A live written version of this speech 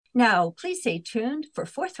Now, please stay tuned for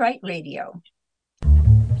Forthright Radio.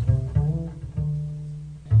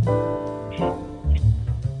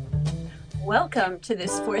 Welcome to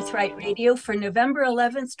this Forthright Radio for November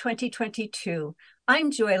 11th, 2022.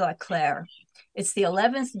 I'm Joy LaClaire. It's the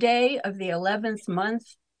 11th day of the 11th month,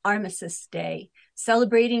 Armistice Day,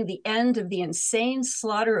 celebrating the end of the insane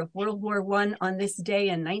slaughter of World War I on this day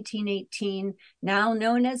in 1918, now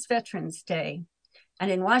known as Veterans Day. And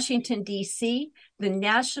in Washington, D.C., the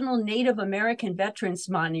National Native American Veterans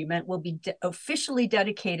Monument will be officially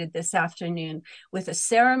dedicated this afternoon with a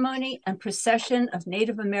ceremony and procession of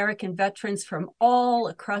Native American veterans from all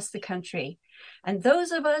across the country. And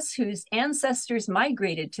those of us whose ancestors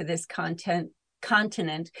migrated to this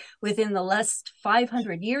continent within the last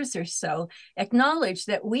 500 years or so acknowledge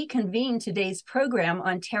that we convene today's program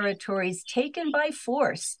on territories taken by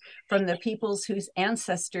force from the peoples whose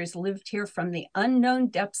ancestors lived here from the unknown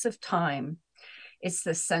depths of time. It's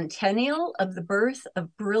the centennial of the birth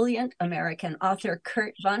of brilliant American author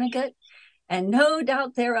Kurt Vonnegut, and no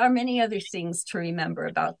doubt there are many other things to remember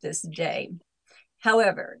about this day.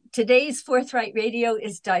 However, today's Forthright Radio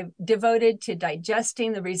is devoted to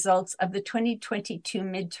digesting the results of the 2022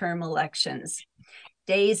 midterm elections.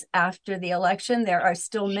 Days after the election, there are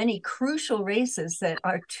still many crucial races that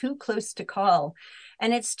are too close to call,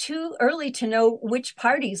 and it's too early to know which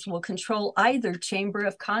parties will control either chamber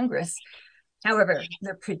of Congress. However,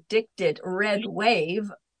 the predicted red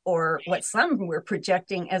wave, or what some were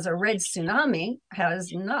projecting as a red tsunami,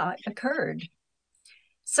 has not occurred.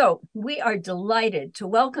 So we are delighted to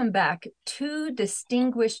welcome back two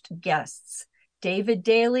distinguished guests, David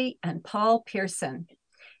Daley and Paul Pierson.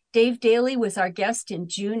 Dave Daley was our guest in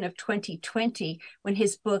June of 2020 when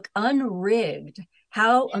his book Unrigged: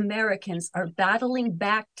 How Americans Are Battling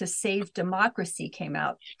Back to Save Democracy came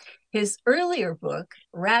out. His earlier book,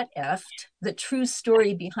 Rat Effed: The True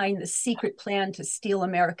Story Behind the Secret Plan to Steal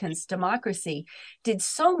Americans' Democracy, did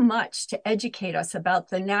so much to educate us about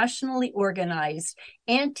the nationally organized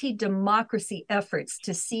anti-democracy efforts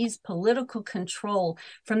to seize political control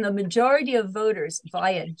from the majority of voters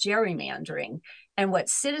via gerrymandering, and what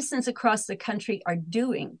citizens across the country are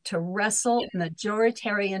doing to wrestle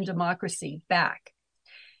majoritarian democracy back.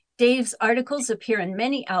 Dave's articles appear in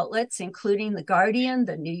many outlets, including The Guardian,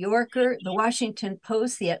 The New Yorker, The Washington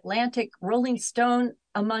Post, The Atlantic, Rolling Stone,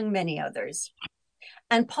 among many others.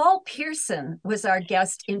 And Paul Pierson was our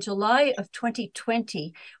guest in July of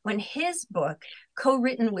 2020 when his book,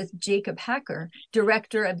 co-written with Jacob Hacker,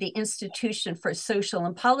 director of the Institution for Social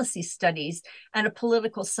and Policy Studies and a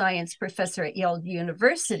political science professor at Yale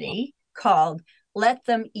University, called Let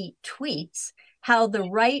Them Eat Tweets: How the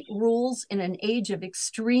Right Rules in an Age of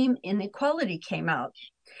Extreme Inequality, came out.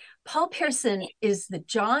 Paul Pierson is the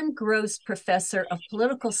John Gross Professor of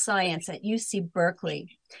Political Science at UC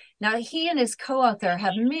Berkeley. Now, he and his co-author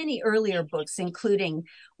have many earlier books, including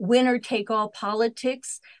Winner-Take-All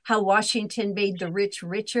Politics: How Washington Made the Rich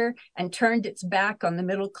Richer and Turned Its Back on the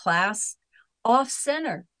Middle Class,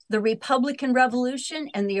 Off-Center: The Republican Revolution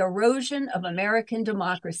and the Erosion of American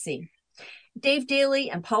Democracy. Dave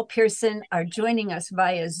Daley and Paul Pierson are joining us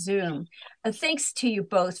via Zoom. Thanks to you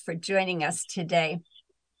both for joining us today.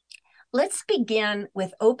 Let's begin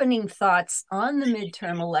with opening thoughts on the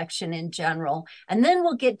midterm election in general, and then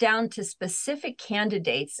we'll get down to specific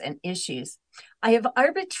candidates and issues. I have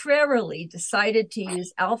arbitrarily decided to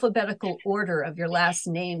use alphabetical order of your last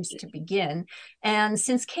names to begin, and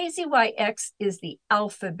since KZYX is the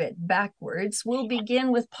alphabet backwards, we'll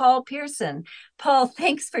begin with Paul Pierson. Paul,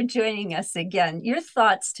 thanks for joining us again. Your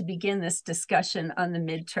thoughts to begin this discussion on the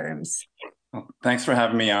midterms. Well, thanks for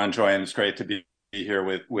having me on, Joy, and it's great to be here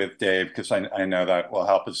with Dave, because I know that will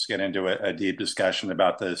help us get into a deep discussion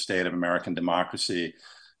about the state of American democracy.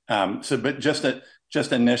 But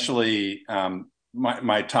just initially,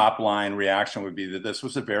 my top line reaction would be that this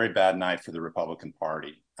was a very bad night for the Republican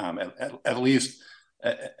Party. At least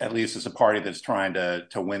as a party that's trying to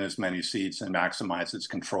win as many seats and maximize its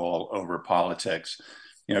control over politics.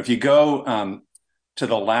 You know, if you go to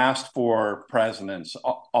the last four presidents,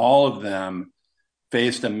 all of them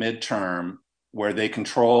faced a midterm where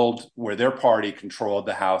their party controlled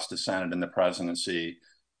the House, the Senate, and the presidency,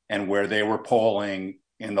 and where they were polling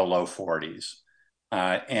in the low 40s.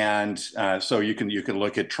 So you can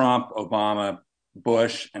look at Trump, Obama,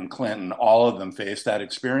 Bush, and Clinton. All of them faced that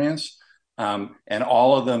experience, and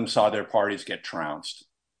all of them saw their parties get trounced.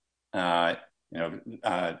 Obama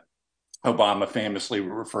famously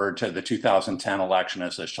referred to the 2010 election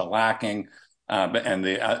as a shellacking, and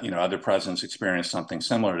the other presidents experienced something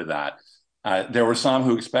similar to that. There were some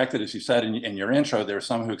who expected, as you said in your intro, there were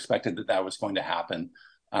some who expected that was going to happen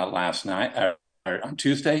last night, on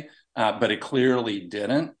Tuesday, but it clearly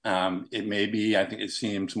didn't. It may be, I think it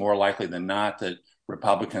seems more likely than not that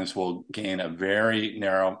Republicans will gain a very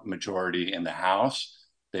narrow majority in the House.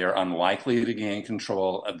 They are unlikely to gain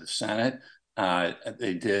control of the Senate.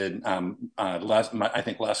 They did I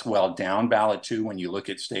think less well down ballot too when you look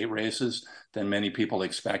at state races than many people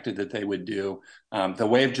expected that they would do. The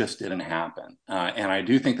wave just didn't happen. And I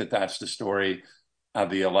do think that that's the story of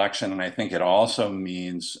the election. And I think it also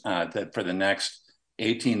means that for the next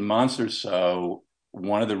 18 months or so,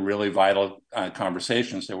 one of the really vital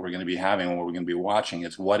conversations that we're going to be having and what we're going to be watching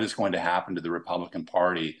is what is going to happen to the Republican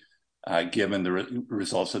Party given the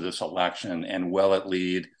results of this election, and will it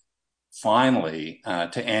lead finally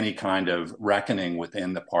to any kind of reckoning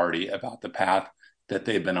within the party about the path that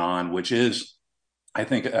they've been on, which is, I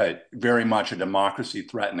think, very much a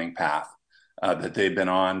democracy-threatening path that they've been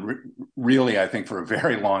on, really, I think, for a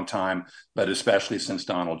very long time, but especially since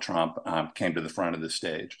Donald Trump came to the front of the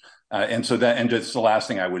stage. And just the last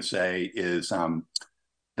thing I would say is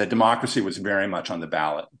that democracy was very much on the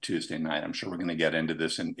ballot Tuesday night. I'm sure we're going to get into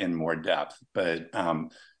this in more depth, but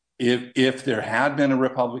if there had been a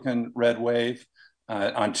Republican red wave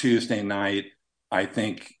on Tuesday night, I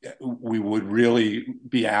think we would really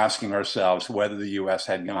be asking ourselves whether the U.S.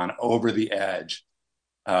 had gone over the edge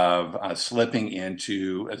of slipping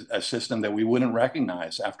into a system that we wouldn't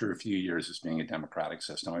recognize after a few years as being a democratic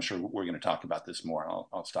system. I'm sure we're going to talk about this more.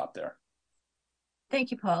 I'll stop there.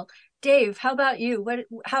 Thank you, Paul. Dave, how about you?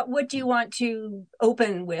 What do you want to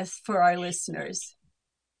open with for our listeners?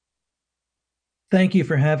 Thank you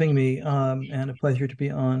for having me, and a pleasure to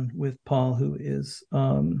be on with Paul, who is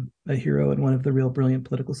a hero and one of the real brilliant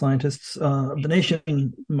political scientists of the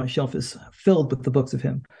nation. My shelf is filled with the books of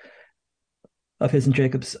his and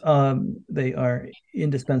Jacobs. They are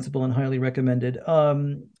indispensable and highly recommended.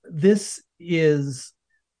 This is,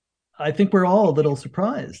 I think we're all a little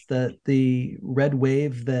surprised that the red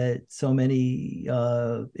wave that so many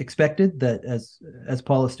expected, that as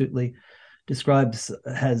Paul astutely describes,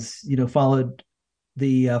 has followed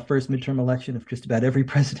the first midterm election of just about every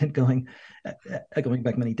president going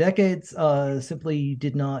back many decades, simply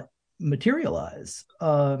did not materialize.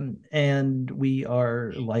 And we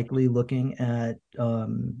are likely looking at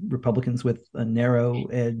Republicans with a narrow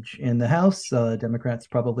edge in the House, Democrats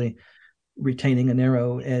probably retaining a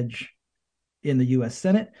narrow edge in the U.S.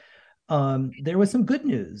 Senate. There was some good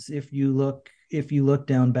news if you look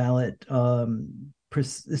down ballot,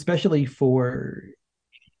 especially for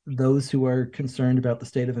those who are concerned about the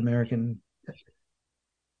state of American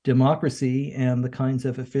democracy and the kinds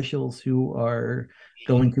of officials who are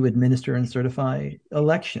going to administer and certify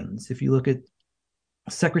elections. If you look at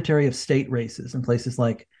Secretary of State races in places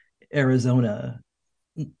like Arizona,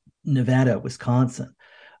 Nevada, Wisconsin,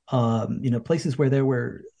 places where there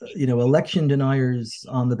were, election deniers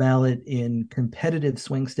on the ballot in competitive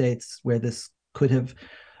swing states where this could have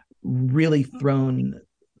really thrown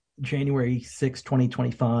January 6,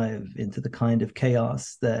 2025 into the kind of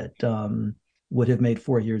chaos that would have made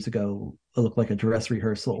 4 years ago look like a dress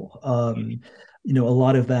rehearsal. A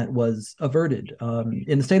lot of that was averted.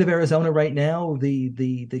 In the state of Arizona right now,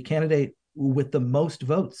 the candidate with the most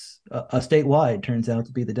votes statewide turns out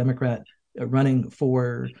to be the Democrat running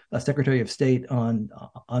for a Secretary of State on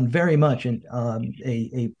very much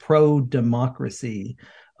a pro-democracy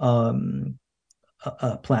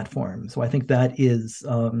platform. So I think that is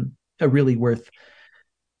really worth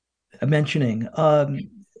mentioning.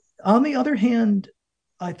 On the other hand,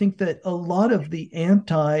 I think that a lot of the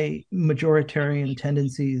anti-majoritarian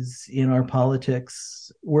tendencies in our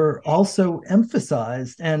politics were also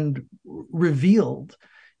emphasized and revealed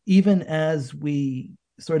even as we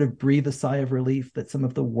sort of breathe a sigh of relief that some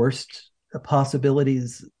of the worst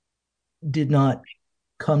possibilities did not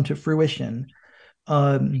come to fruition.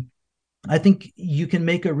 I think you can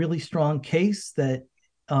make a really strong case that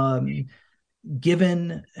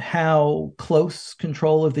given how close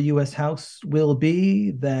control of the U.S. House will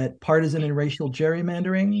be, that partisan and racial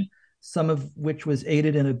gerrymandering, some of which was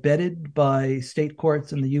aided and abetted by state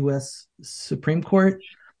courts and the U.S. Supreme Court,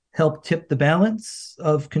 helped tip the balance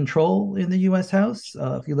of control in the U.S. House.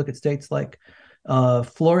 If you look at states like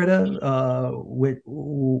Florida,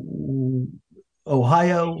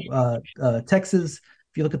 Ohio, Texas,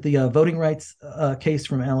 if you look at the voting rights case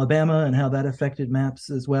from Alabama and how that affected maps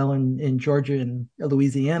as well in Georgia and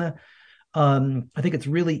Louisiana, I think it's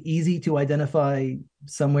really easy to identify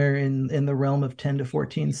somewhere in the realm of 10 to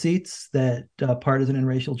 14 seats that partisan and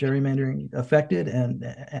racial gerrymandering affected and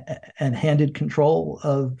handed control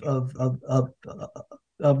of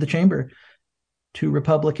the chamber to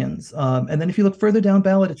Republicans. And then if you look further down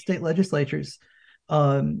ballot at state legislatures,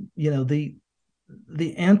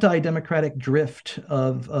 the anti-democratic drift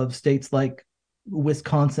of states like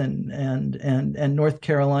Wisconsin and North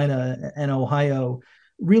Carolina and Ohio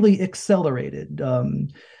really accelerated.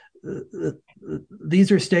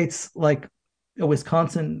 These are states like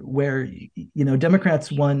Wisconsin where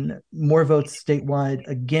Democrats won more votes statewide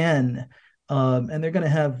again, and they're going to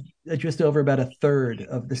have just over about a third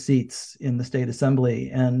of the seats in the state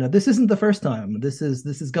assembly. And this isn't the first time. This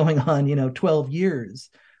is going on 12 years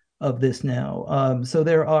of this now. So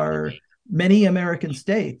there are many American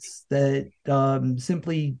states that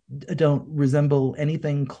simply don't resemble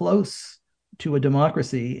anything close to a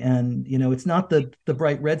democracy. And it's not the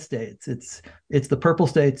bright red states. It's the purple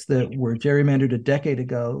states that were gerrymandered a decade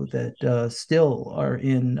ago that still are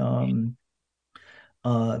in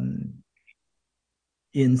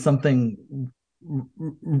something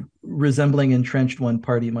resembling entrenched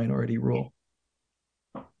one-party minority rule.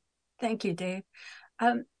 Thank you, Dave.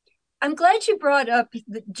 I'm glad you brought up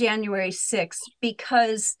the January 6th,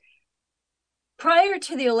 because prior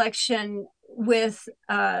to the election, with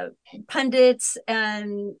pundits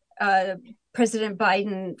and President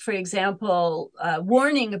Biden, for example,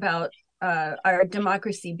 warning about our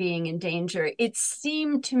democracy being in danger, it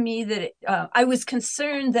seemed to me that I was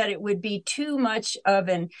concerned that it would be too much of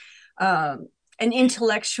an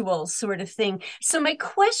intellectual sort of thing. So my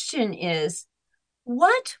question is,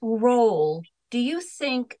 what role do you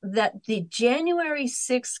think that the January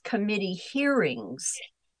 6th committee hearings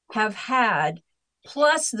have had,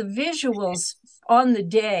 plus the visuals on the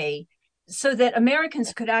day, so that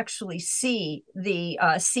Americans could actually see the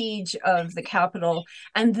siege of the Capitol,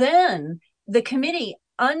 and then the committee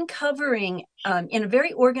uncovering in a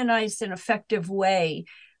very organized and effective way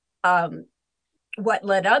what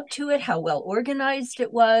led up to it, how well organized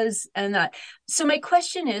it was, and that. So my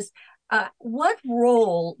question is, what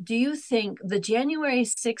role do you think the January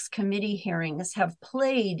 6th committee hearings have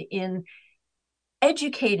played in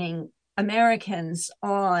educating Americans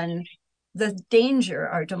on the danger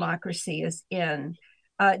our democracy is in?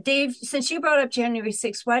 Dave, since you brought up January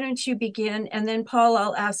 6th, why don't you begin? And then, Paul,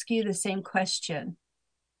 I'll ask you the same question.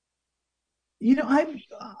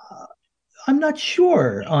 I'm not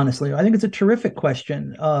sure, honestly. I think it's a terrific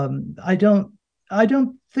question. I don't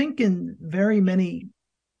think in very many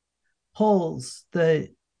polls that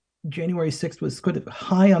January 6th was sort of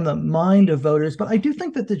high on the mind of voters, but I do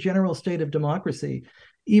think that the general state of democracy,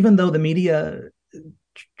 even though the media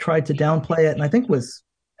tried to downplay it, and I think was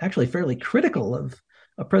actually fairly critical of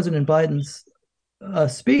President Biden's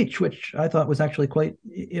speech, which I thought was actually quite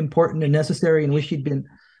important and necessary, and wish he'd been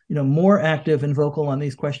more active and vocal on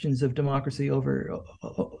these questions of democracy over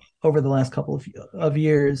the last couple of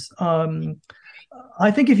years.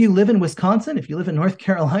 I think if you live in Wisconsin, if you live in North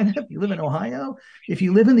Carolina, if you live in Ohio, if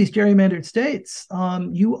you live in these gerrymandered states,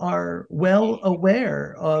 you are well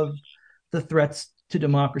aware of the threats to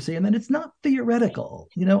democracy, and that it's not theoretical.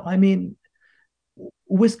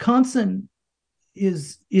 Wisconsin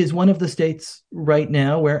is one of the states right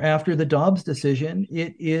now where, after the Dobbs decision,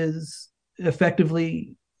 it is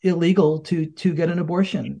effectively illegal to get an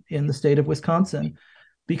abortion in the state of Wisconsin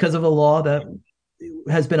because of a law that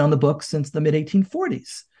has been on the books since the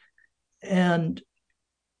mid-1840s. And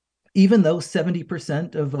even though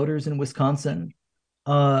 70% of voters in Wisconsin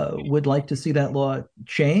would like to see that law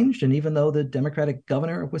changed, and even though the Democratic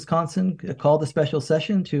governor of Wisconsin called a special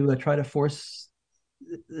session to try to force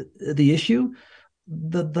the issue,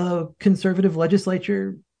 the conservative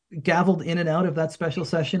legislature gavelled in and out of that special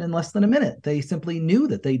session in less than a minute. They simply knew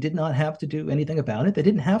that they did not have to do anything about it. They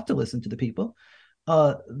didn't have to listen to the people.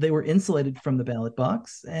 They were insulated from the ballot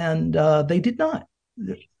box, and they did not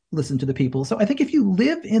listen to the people. So I think if you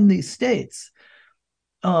live in these states,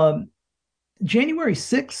 January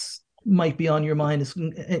 6th might be on your mind,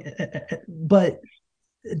 but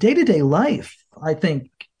day-to-day life, I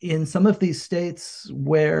think, in some of these states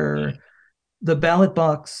where the ballot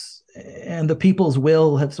box and the people's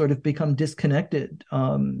will have sort of become disconnected,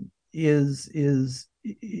 is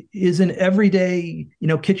an everyday,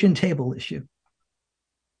 kitchen table issue.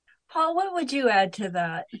 Paul, what would you add to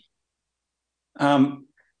that?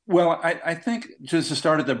 Well, I think, just to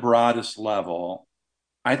start at the broadest level,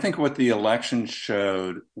 I think what the election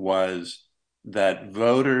showed was that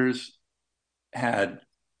voters had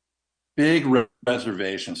big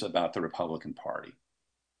reservations about the Republican Party,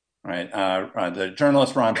 right? The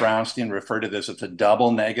journalist Ron Brownstein referred to this as a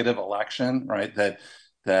double negative election, right? That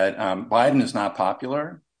Biden is not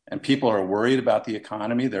popular, and people are worried about the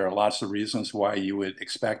economy. There are lots of reasons why you would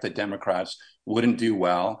expect that Democrats wouldn't do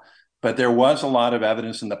well. But there was a lot of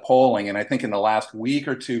evidence in the polling, and I think in the last week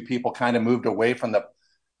or two, people kind of moved away from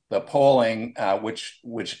the polling, which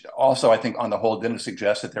also I think on the whole didn't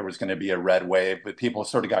suggest that there was going to be a red wave, but people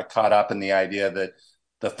sort of got caught up in the idea that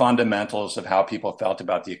the fundamentals of how people felt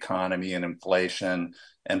about the economy and inflation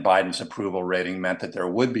and Biden's approval rating meant that there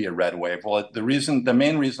would be a red wave. Well, the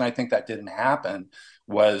main reason I think that didn't happen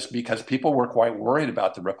was because people were quite worried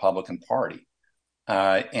about the Republican Party.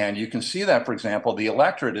 And you can see that, for example, the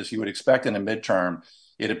electorate, as you would expect in a midterm,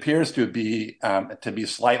 it appears to be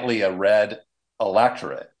slightly a red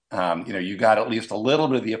electorate. You got at least a little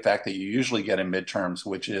bit of the effect that you usually get in midterms,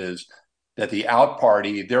 which is that the out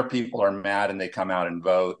party, their people are mad and they come out and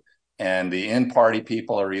vote. And the in party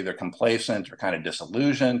people are either complacent or kind of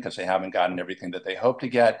disillusioned because they haven't gotten everything that they hope to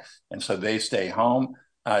get. And so they stay home.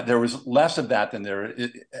 There was less of that than there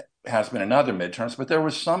has been in other midterms, but there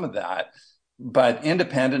was some of that. But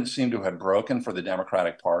independents seem to have broken for the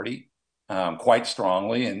Democratic Party quite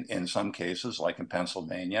strongly in some cases, like in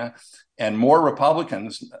Pennsylvania. And more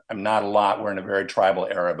Republicans, not a lot, we're in a very tribal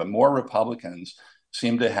era, but more Republicans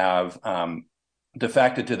seem to have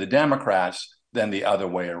defected to the Democrats than the other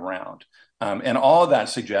way around. And all of that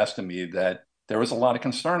suggests to me that there was a lot of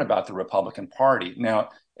concern about the Republican Party. Now,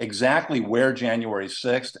 exactly where January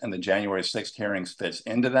 6th and the January 6th hearings fits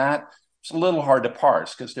into that, it's a little hard to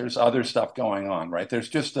parse because there's other stuff going on, right? There's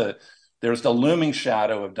the looming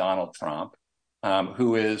shadow of Donald Trump,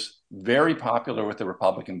 who is very popular with the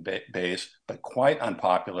Republican base, but quite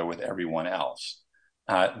unpopular with everyone else.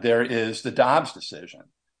 There is the Dobbs decision,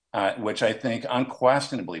 which I think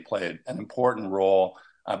unquestionably played an important role,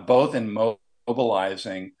 both in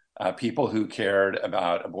mobilizing people who cared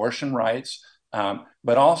about abortion rights,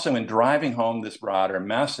 but also in driving home this broader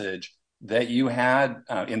message that you had,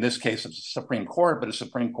 in this case, of the Supreme Court, but a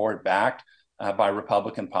Supreme Court backed by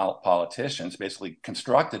Republican politicians, basically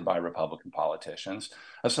constructed by Republican politicians,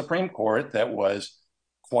 a Supreme Court that was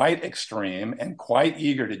quite extreme and quite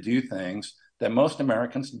eager to do things that most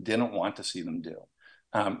Americans didn't want to see them do.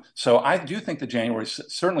 So I do think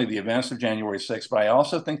certainly the events of January 6th, but I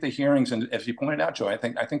also think the hearings, and as you pointed out, Joe, I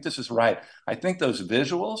think this is right. I think those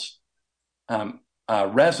visuals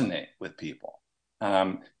resonate with people.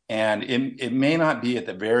 And it may not be at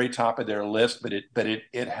the very top of their list, but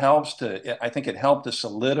it helps I think it helped to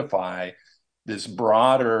solidify this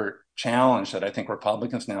broader challenge that I think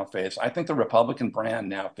Republicans now face. I think the Republican brand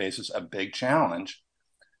now faces a big challenge,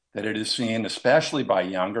 that it is seen, especially by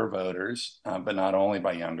younger voters, but not only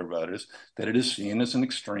by younger voters, that it is seen as an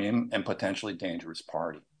extreme and potentially dangerous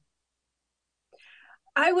party.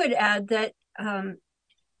 I would add that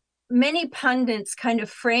many pundits kind of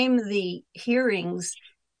frame the hearings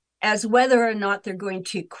as whether or not they're going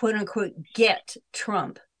to, quote unquote, get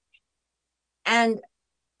Trump. And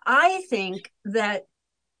I think that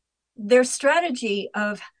their strategy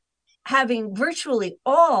of having virtually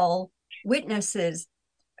all witnesses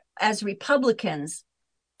as Republicans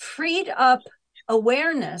freed up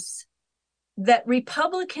awareness that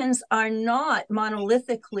Republicans are not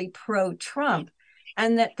monolithically pro-Trump,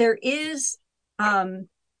 and that there is a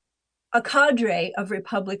cadre of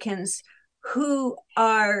Republicans who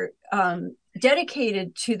are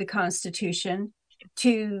dedicated to the Constitution,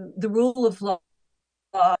 to the rule of law,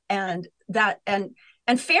 and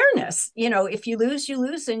fairness. If you lose, you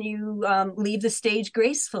lose, and you leave the stage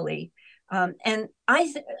gracefully. And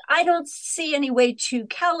I don't see any way to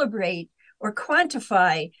calibrate or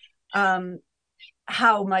quantify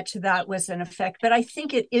how much that was an effect, but I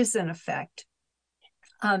think it is an effect.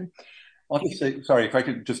 Let me say, sorry, if I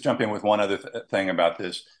could just jump in with one other thing about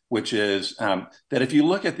this, which is that if you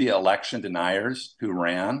look at the election deniers who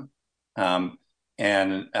ran,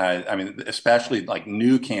 especially like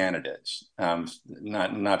new candidates,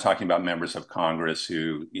 not talking about members of Congress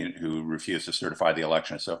who refused to certify the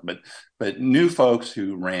election and stuff, but new folks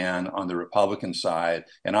who ran on the Republican side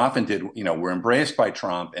and often were embraced by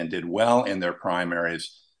Trump and did well in their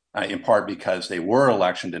primaries, in part because they were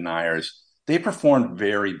election deniers. They performed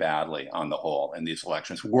very badly on the whole in these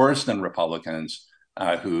elections, worse than Republicans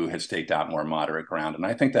who had staked out more moderate ground. And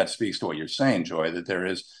I think that speaks to what you're saying, Joy, that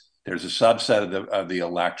there's a subset of the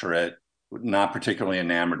electorate not particularly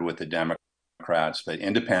enamored with the Democrats, but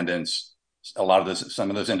independents. Some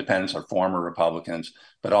of those independents are former Republicans,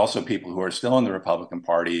 but also people who are still in the Republican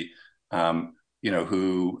Party,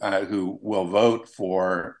 who will vote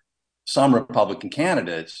for some Republican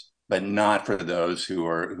candidates, but not for those who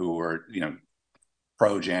were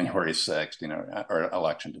pro January 6th, or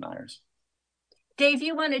election deniers. Dave,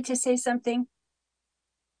 you wanted to say something?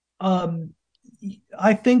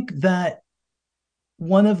 I think that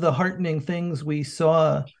one of the heartening things we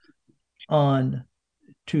saw on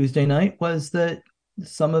Tuesday night was that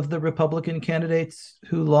some of the Republican candidates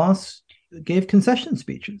who lost gave concession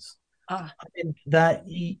speeches. Ah. That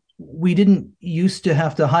we didn't used to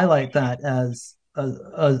have to highlight that as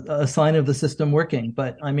a sign of the system working,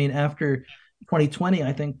 but I mean, after 2020,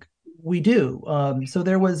 I think we do. So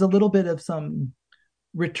there was a little bit of some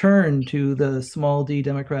return to the small d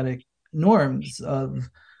democratic norms of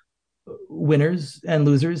winners and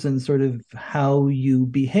losers and sort of how you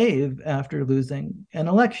behave after losing an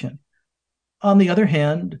election. On the other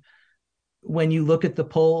hand, when you look at the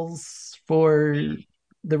polls for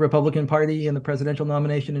the Republican Party and the presidential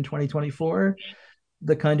nomination in 2024,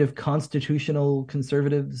 the kind of constitutional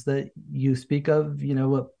conservatives that you speak of, you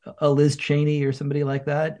know, a Liz Cheney or somebody like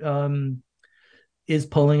that, is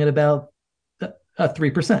polling at about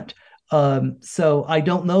 3%. So I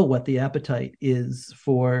don't know what the appetite is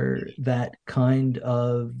for that kind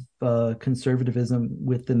of conservatism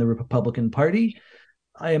within the Republican Party.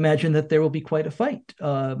 I imagine that there will be quite a fight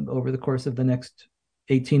over the course of the next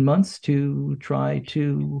 18 months to try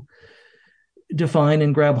to define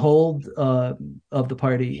and grab hold of the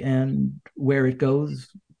party, and where it goes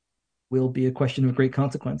will be a question of great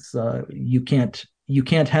consequence. You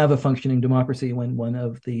can't have a functioning democracy when one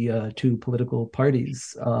of the two political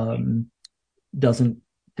parties doesn't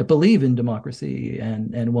believe in democracy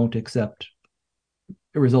and won't accept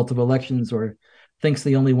the result of elections, or thinks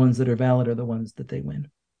the only ones that are valid are the ones that they win.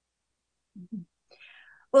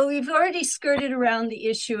 Well, we've already skirted around the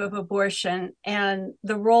issue of abortion and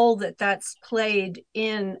the role that that's played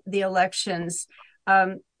in the elections.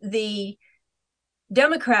 The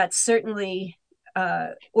Democrats certainly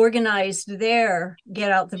organized their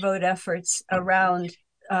get out the vote efforts around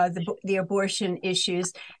the abortion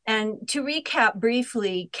issues. And to recap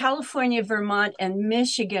briefly, California, Vermont, and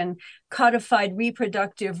Michigan codified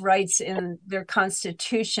reproductive rights in their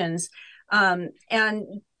constitutions. And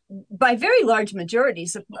by very large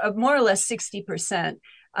majorities of more or less 60%.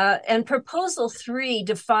 And Proposal 3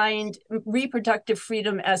 defined reproductive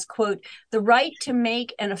freedom as, quote, the right to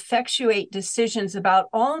make and effectuate decisions about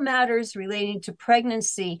all matters relating to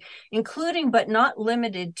pregnancy, including but not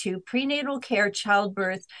limited to prenatal care,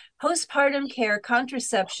 childbirth, postpartum care,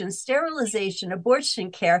 contraception, sterilization,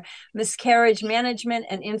 abortion care, miscarriage management,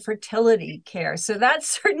 and infertility care. So that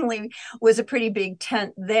certainly was a pretty big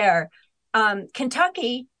tent there.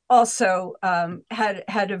 Kentucky also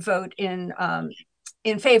had a vote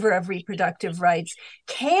in favor of reproductive rights.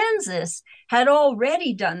 Kansas had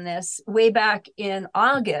already done this way back in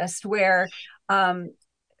August, where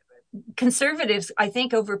conservatives, I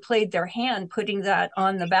think, overplayed their hand putting that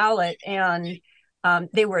on the ballot, and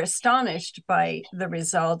they were astonished by the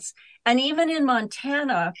results. And even in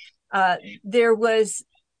Montana, there was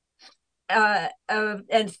a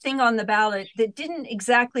thing on the ballot that didn't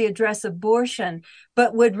exactly address abortion,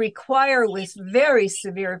 but would require, with very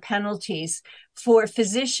severe penalties, for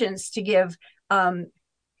physicians to give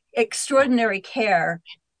extraordinary care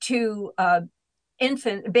to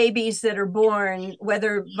babies that are born,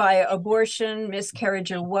 whether via abortion,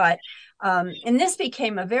 miscarriage, or what. And this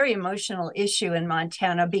became a very emotional issue in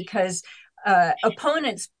Montana because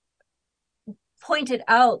opponents pointed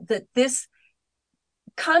out that this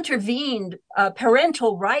contravened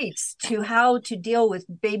parental rights to how to deal with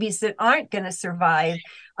babies that aren't going to survive.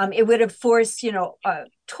 It would have forced,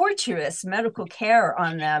 torturous medical care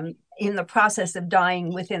on them in the process of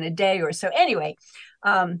dying within a day or so. Anyway,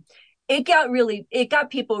 it got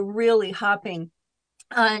people really hopping.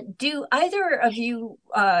 Do either of you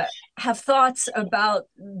have thoughts about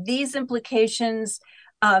these implications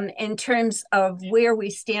in terms of where we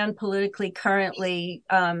stand politically currently?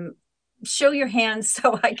 Show your hands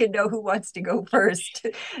so I can know who wants to go first.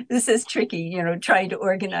 This is tricky, trying to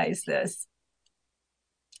organize this.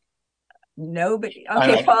 Nobody.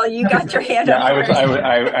 Okay, Paul, you got your hand up.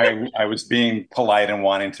 I was being polite and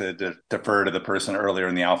wanting to defer to the person earlier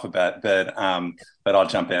in the alphabet, but I'll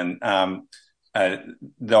jump in.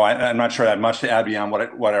 Though I'm not sure I have much to add beyond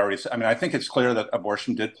what I already said. I mean, I think it's clear that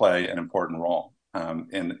abortion did play an important role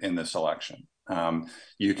in this election.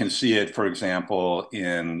 You can see it, for example,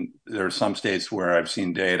 there are some states where I've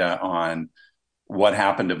seen data on what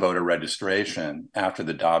happened to voter registration after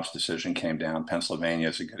the Dobbs decision came down. Pennsylvania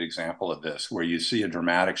is a good example of this, where you see a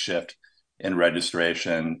dramatic shift in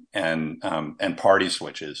registration and party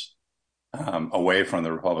switches away from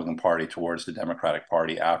the Republican Party towards the Democratic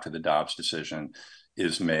Party after the Dobbs decision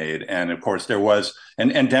is made. And of course there was,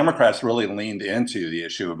 and Democrats really leaned into the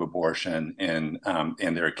issue of abortion in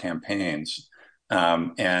their campaigns.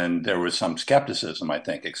 And there was some skepticism, I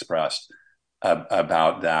think, expressed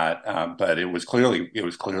about that, but it was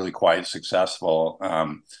clearly quite successful.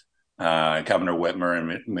 Governor Whitmer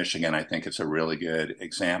in Michigan, I think, it's a really good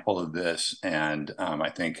example of this, and I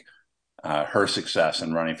think her success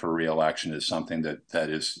in running for re-election is something that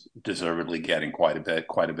is deservedly getting quite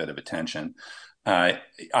a bit of attention.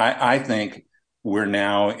 I think we're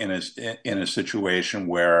now in a situation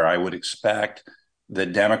where I would expect the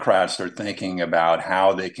Democrats are thinking about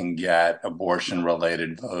how they can get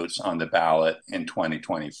abortion-related votes on the ballot in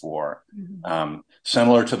 2024.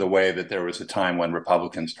 Similar to the way that there was a time when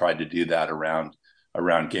Republicans tried to do that around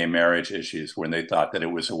gay marriage issues, when they thought that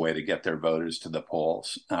it was a way to get their voters to the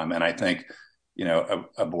polls. And I think,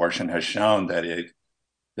 abortion has shown that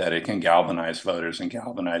it can galvanize voters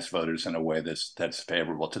in a way that's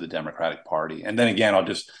favorable to the Democratic Party. And then again, I'll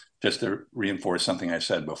just to reinforce something I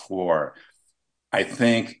said before, I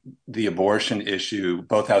think the abortion issue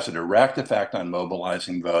both has a direct effect on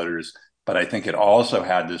mobilizing voters, but I think it also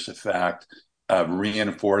had this effect of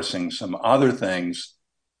reinforcing some other things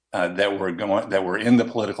that were in the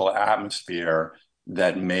political atmosphere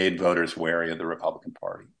that made voters wary of the Republican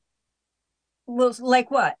Party. Well,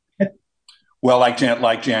 like what? Well, like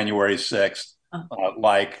January 6th,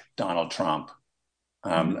 like Donald Trump,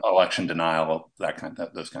 election denial,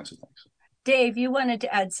 those kinds of things. Dave, you wanted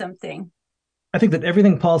to add something. I think that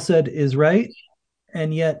everything Paul said is right,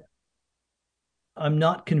 and yet I'm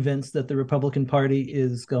not convinced that the Republican Party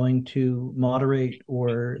is going to moderate,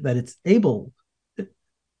 or that it's able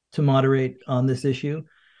to moderate on this issue,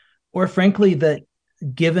 or frankly, that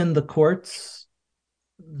given the courts,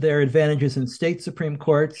 their advantages in state Supreme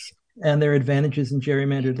Courts and their advantages in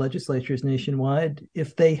gerrymandered legislatures nationwide,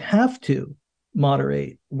 if they have to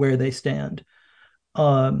moderate where they stand,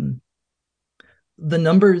 the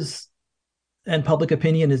numbers and public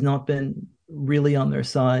opinion has not been really on their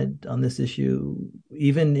side on this issue,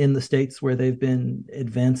 even in the states where they've been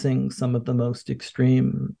advancing some of the most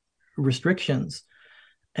extreme restrictions.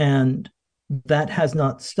 And that has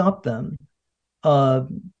not stopped them,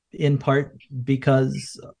 in part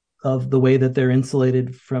because of the way that they're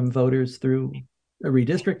insulated from voters through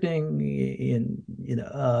redistricting,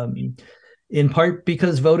 in part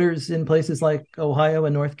because voters in places like Ohio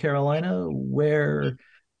and North Carolina, where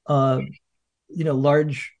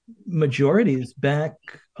large majorities back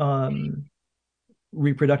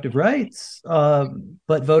reproductive rights,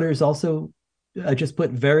 but voters also just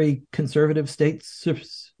put very conservative state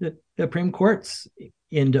Supreme Courts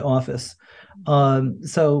into office.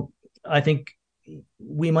 So I think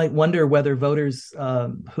we might wonder whether voters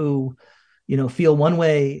who feel one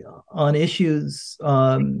way on issues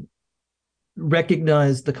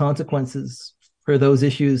recognize the consequences for those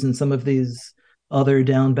issues in some of these other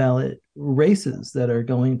down ballot races that are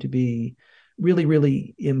going to be really,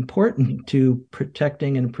 really important to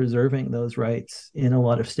protecting and preserving those rights in a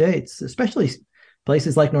lot of states, especially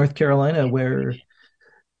places like North Carolina, where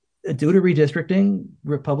due to redistricting,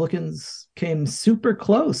 Republicans came super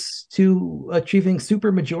close to achieving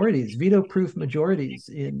super majorities, veto-proof majorities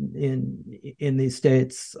in these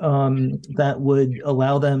states that would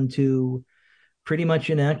allow them to pretty much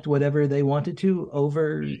enact whatever they wanted to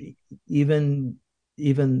over even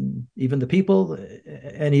the people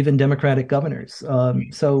and even Democratic governors.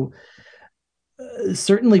 So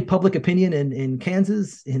certainly public opinion in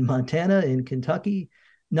Kansas, in Montana, in Kentucky,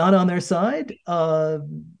 not on their side,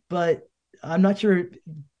 but I'm not sure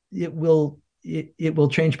it will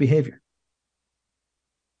change behavior.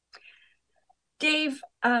 Dave,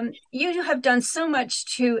 you have done so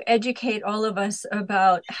much to educate all of us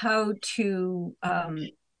about how to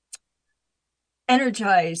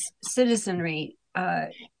energize citizenry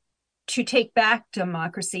to take back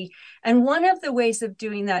democracy. And one of the ways of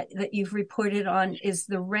doing that you've reported on is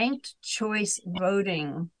the ranked choice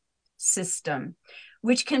voting system,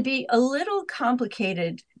 which can be a little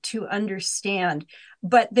complicated to understand.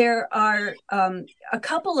 But there are a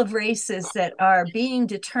couple of races that are being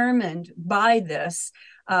determined by this.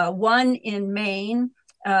 One in Maine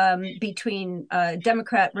between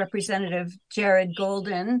Democrat Representative Jared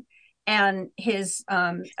Golden and his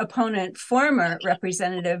opponent, former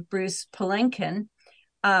Representative Bruce Palenkin.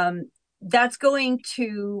 That's going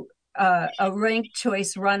to a ranked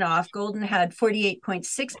choice runoff. Golden had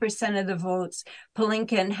 48.6% of the votes.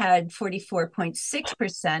 Palenkin had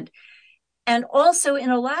 44.6%. And also in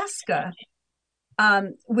Alaska,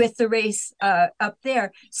 with the race up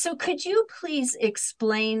there. So could you please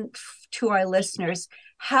explain to our listeners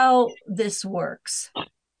how this works?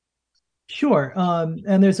 Sure.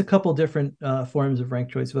 And there's a couple different forms of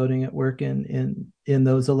ranked choice voting at work in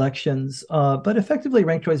those elections. But effectively,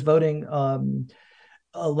 ranked choice voting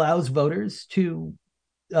allows voters to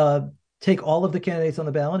take all of the candidates on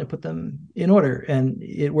the ballot and put them in order. And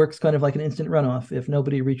it works kind of like an instant runoff. If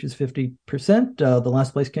nobody reaches 50%, the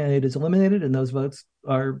last place candidate is eliminated, and those votes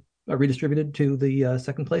are redistributed to the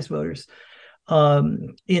second place voters.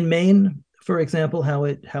 In Maine, for example, how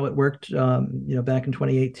it worked, back in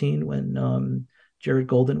 2018 when Jared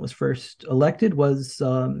Golden was first elected, was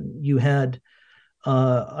you had,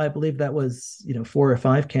 I believe that was 4 or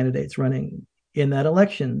 5 candidates running in that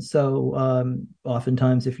election. So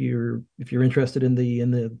oftentimes, if you're interested in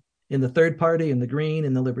the third party, in the Green,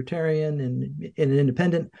 in the Libertarian, and in an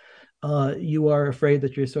independent, you are afraid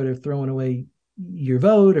that you're sort of throwing away your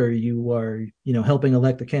vote, or you are helping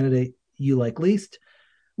elect the candidate you like least.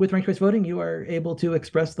 With ranked choice voting, you are able to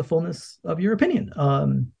express the fullness of your opinion.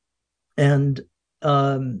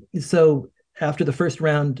 So after the first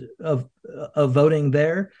round of voting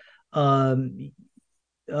there, Poliquin,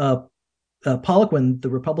 the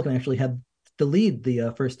Republican, actually had the lead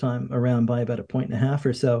the first time around by about 1.5 points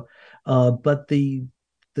or so. But the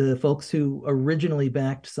folks who originally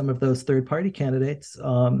backed some of those third party candidates,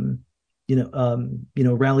 rallied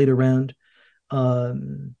around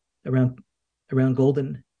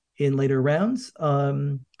Golden in later rounds.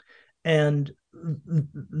 And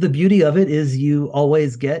the beauty of it is you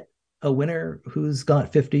always get a winner who's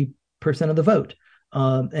got 50% of the vote.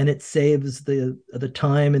 And it saves the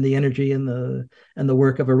time and the energy and the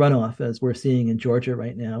work of a runoff, as we're seeing in Georgia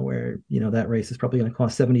right now, where that race is probably going to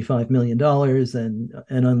cost $75 million and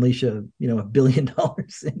unleash $1 billion.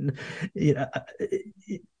 And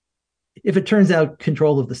if it turns out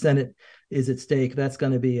control of the Senate is at stake, that's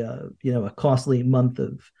going to be a costly month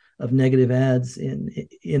of negative ads in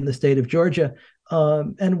the state of Georgia.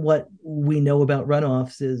 And what we know about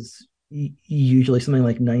runoffs is usually something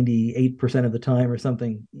like 98% of the time or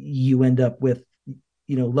something, you end up with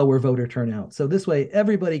lower voter turnout. So this way,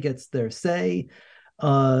 everybody gets their say.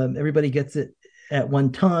 Everybody gets it at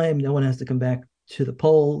one time. No one has to come back to the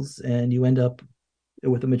polls, and you end up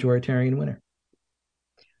with a majoritarian winner.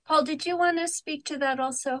 Paul, did you want to speak to that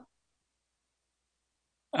also?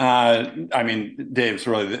 Dave's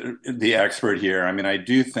really the expert here. I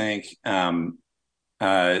do think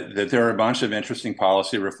that there are a bunch of interesting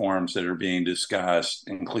policy reforms that are being discussed,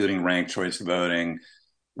 including ranked choice voting,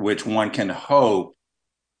 which one can hope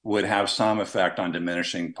would have some effect on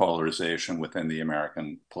diminishing polarization within the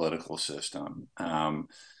American political system. And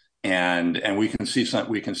we can see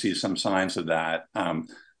some signs of that.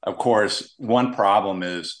 Of course, one problem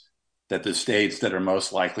is that the states that are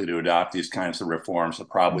most likely to adopt these kinds of reforms are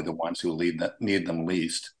probably the ones who need them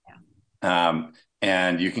least.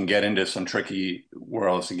 And you can get into some tricky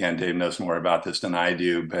worlds. Again, Dave knows more about this than I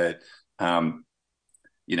do, but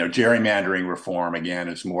gerrymandering reform, again,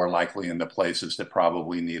 is more likely in the places that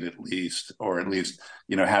probably need it least, or at least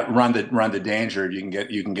run the danger.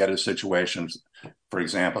 You can get a situation, for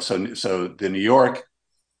example. So the New York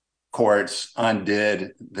courts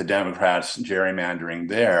undid the Democrats' gerrymandering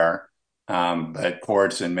there, but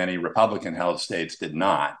courts in many Republican-held states did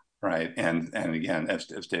not. Right, and again, as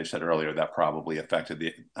Dave said earlier, that probably affected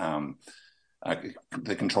the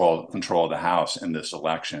control of the House in this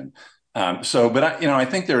election. But I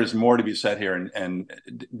think there is more to be said here, and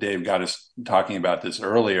Dave got us talking about this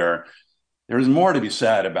earlier. There is more to be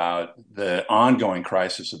said about the ongoing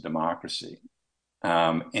crisis of democracy,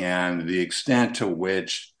 and the extent to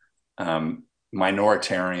which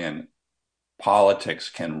minoritarian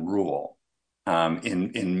politics can rule.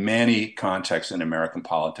 In many contexts in American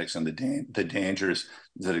politics, and the dangers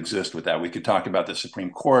that exist with that. We could talk about the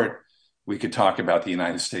Supreme Court. We could talk about the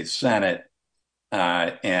United States Senate.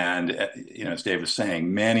 And as Dave was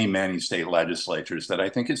saying, many state legislatures that I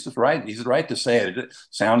think he's right to say it. It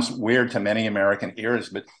sounds weird to many American ears,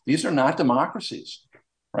 but these are not democracies,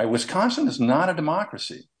 right? Wisconsin is not a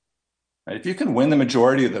democracy. Right? If you can win the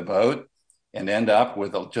majority of the vote and end up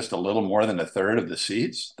with just a little more than a third of the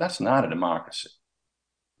seats, that's not a democracy,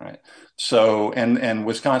 right? So, and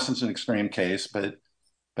Wisconsin's an extreme case, but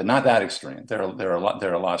not that extreme. There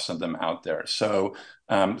are lots of them out there. So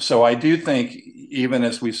I do think, even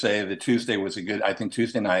as we say that Tuesday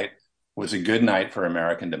night was a good night for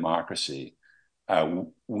American democracy.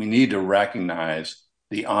 We need to recognize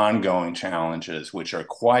the ongoing challenges, which are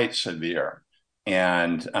quite severe,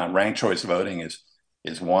 and ranked choice voting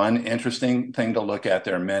is one interesting thing to look at.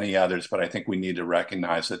 There are many others, but I think we need to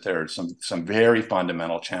recognize that there are some very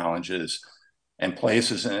fundamental challenges and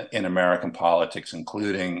places in American politics,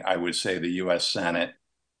 including, I would say, the U.S. Senate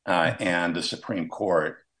and the Supreme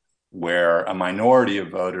Court, where a minority of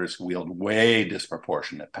voters wield way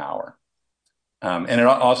disproportionate power. And it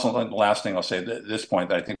also, the last thing I'll say at this point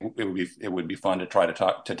that I think it would be fun to try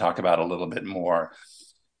to talk about a little bit more.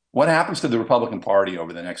 What happens to the Republican Party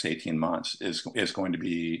over the next 18 months is going to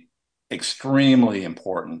be extremely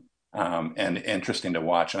important and interesting to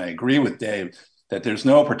watch. And I agree with Dave that there's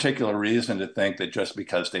no particular reason to think that just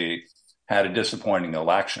because they had a disappointing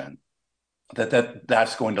election,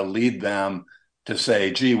 that's going to lead them to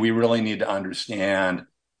say, gee, we really need to understand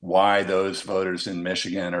why those voters in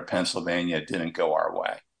Michigan or Pennsylvania didn't go our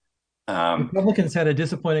way. Republicans had a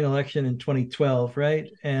disappointing election in 2012, right?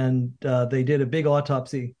 And they did a big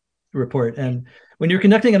autopsy report. And when you're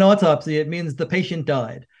conducting an autopsy, it means the patient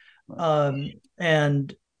died.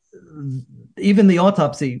 And even the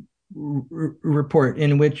autopsy report,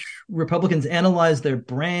 in which Republicans analyzed their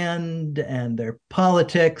brand and their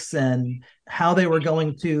politics and how they were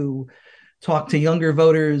going to talk to younger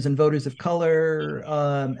voters and voters of color.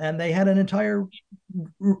 And they had an entire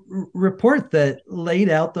report that laid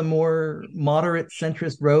out the more moderate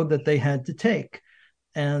centrist road that they had to take.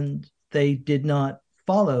 And they did not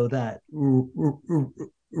follow that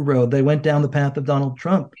road. They went down the path of Donald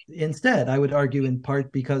Trump instead, I would argue, in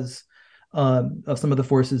part because of some of the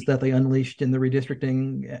forces that they unleashed in the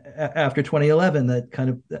redistricting after 2011 that kind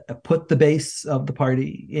of put the base of the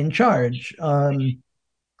party in charge.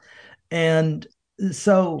 And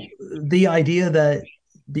so the idea that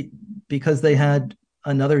because they had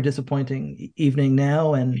another disappointing evening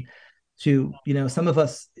now, and to, some of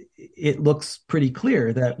us, it looks pretty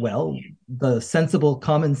clear that, well, the sensible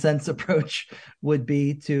common sense approach would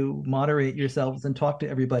be to moderate yourselves and talk to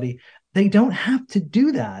everybody. They don't have to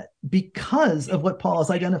do that because of what Paul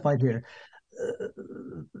has identified here.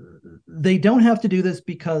 They don't have to do this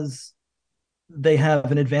because they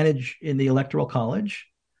have an advantage in the Electoral College.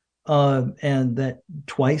 And that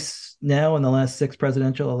twice now in the last 6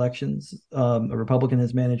 presidential elections, a Republican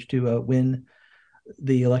has managed to win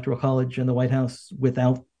the Electoral College and the White House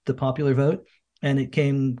without the popular vote. And it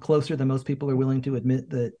came closer than most people are willing to admit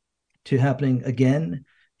that to happening again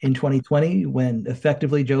in 2020, when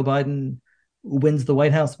effectively Joe Biden wins the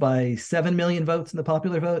White House by 7 million votes in the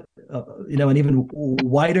popular vote, and even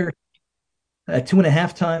wider,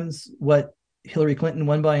 2.5 times what Hillary Clinton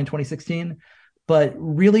won by in 2016. But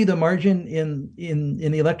really, the margin in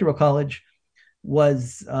the Electoral College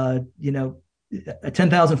was,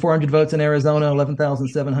 10,400 votes in Arizona,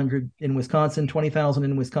 11,700 in Wisconsin, 20,000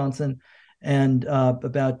 in Wisconsin, and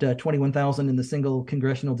about 21,000 in the single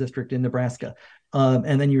congressional district in Nebraska.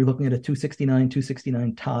 And then you're looking at a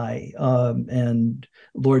 269 tie. And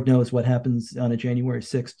Lord knows what happens on a January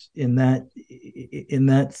 6th in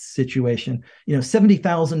that situation.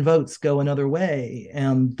 70,000 votes go another way,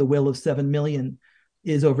 and the will of 7 million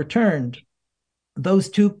is overturned. Those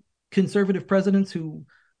 2 conservative presidents who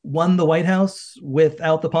won the White House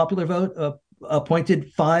without the popular vote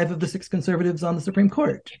appointed 5 of the 6 conservatives on the Supreme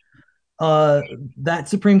Court. That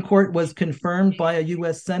Supreme Court was confirmed by a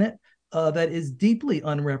U.S. Senate that is deeply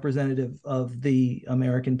unrepresentative of the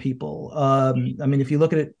American people. If you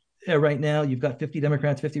look at it right now, you've got 50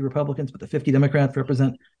 Democrats, 50 Republicans, but the 50 Democrats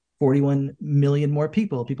represent 41 million more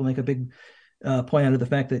people. People make a big point out of the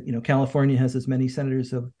fact that California has as many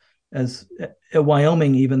senators as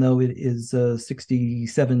Wyoming, even though it is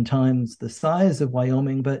 67 times the size of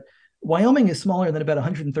Wyoming. But Wyoming is smaller than about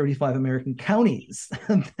 135 American counties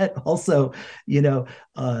that also,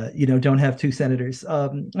 don't have 2 senators.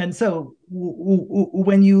 And so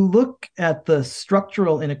when you look at the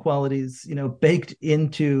structural inequalities, baked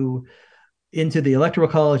into the Electoral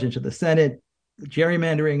College, into the Senate,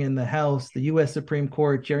 gerrymandering in the House, the U.S. Supreme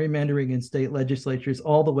Court, gerrymandering in state legislatures,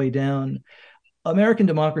 all the way down, American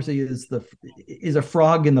democracy is a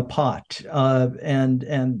frog in the pot, and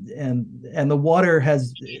the water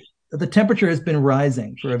the temperature has been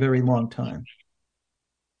rising for a very long time.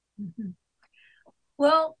 Mm-hmm.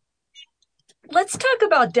 Well, let's talk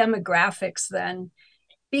about demographics then,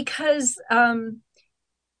 because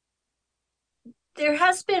there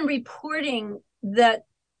has been reporting that,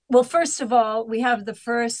 well, first of all, we have the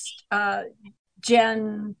first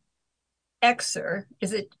Gen Xer.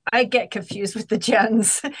 I get confused with the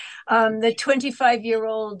gens. The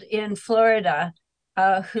 25-year-old in Florida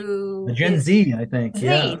who the Gen Z, I think. Z,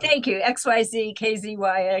 yeah. Thank you. XYZ,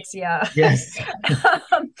 KZYX, yeah. Yes.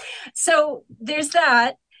 So there's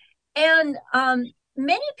that. And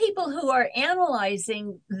many people who are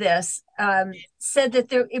analyzing this said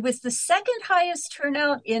that it was the second highest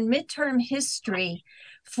turnout in midterm history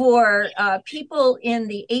for people in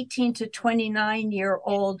the 18 to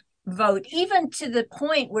 29-year-old vote, even to the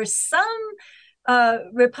point where some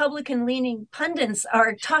Republican-leaning pundits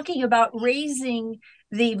are talking about raising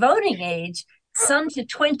the voting age, some to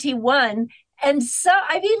 21. And so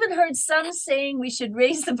I've even heard some saying we should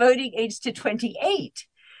raise the voting age to 28.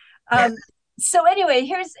 So anyway,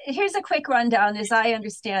 here's a quick rundown as I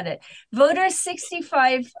understand it. Voters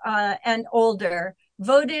 65 and older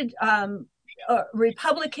voted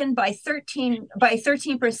Republican by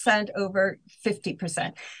 13% over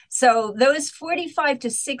 50%. So those 45 to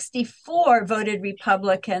 64 voted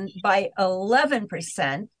Republican by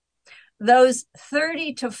 11%. Those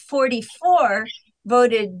 30 to 44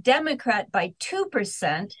 voted Democrat by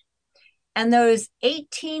 2%. And those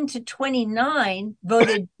 18 to 29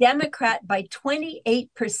 voted Democrat by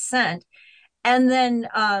 28%. And then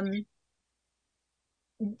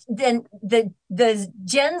the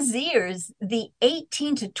Gen Zers, the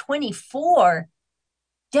 18 to 24,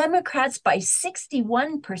 Democrats by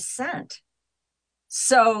 61%.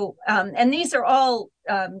 So, and these are all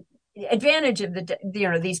advantage of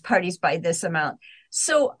these parties by this amount.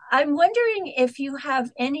 So I'm wondering if you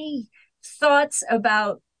have any thoughts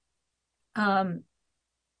about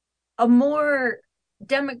a more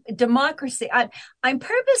democracy. I'm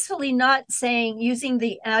purposefully not using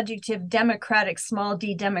the adjective democratic, small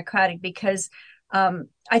d democratic, because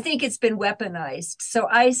I think it's been weaponized. So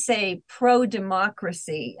I say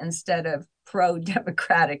pro-democracy instead of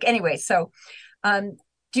pro-democratic. Anyway, so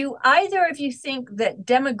do either of you think that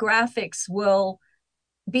demographics will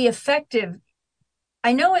be effective?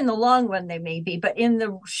 I know in the long run they may be, but in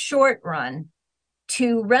the short run,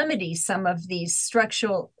 to remedy some of these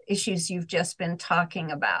structural issues you've just been talking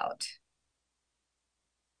about?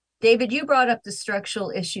 David, you brought up the structural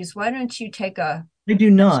issues. Why don't you take a... I do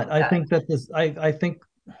not. I think that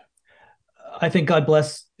I think God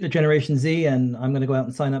bless Generation Z, and I'm going to go out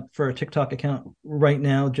and sign up for a TikTok account right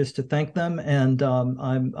now just to thank them. And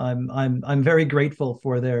I'm very grateful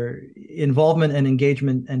for their involvement and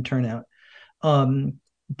engagement and turnout.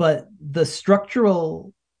 But the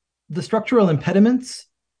structural impediments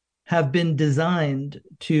have been designed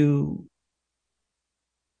to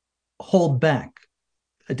hold back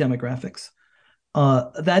demographics.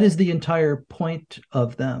 That is the entire point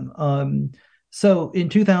of them. So in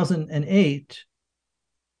 2008,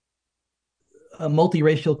 a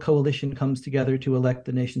multiracial coalition comes together to elect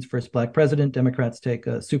the nation's first Black president. Democrats take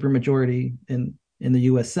a supermajority in the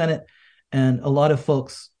U.S. Senate. And a lot of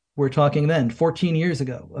folks were talking then, 14 years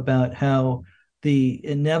ago, about how the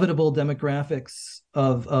inevitable demographics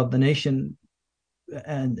of the nation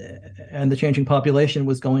and the changing population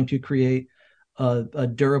was going to create a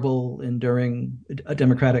durable, enduring, a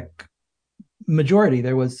Democratic majority.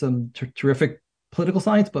 There was some terrific political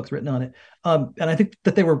science books written on it, and I think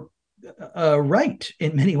that they were right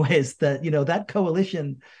in many ways. That that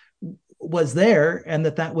coalition was there, and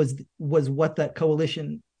that was what that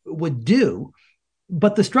coalition would do.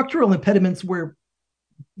 But the structural impediments were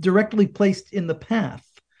directly placed in the path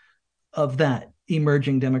of that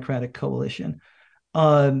emerging Democratic coalition.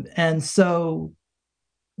 And so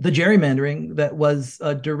the gerrymandering that was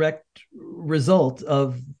a direct result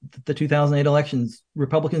of the 2008 elections,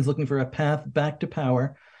 Republicans looking for a path back to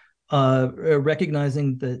power,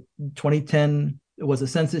 recognizing that 2010 was a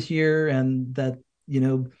census year, and that,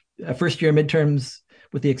 first year midterms,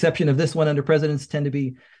 with the exception of this one under presidents, tend to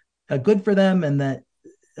be good for them, and that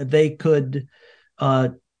they could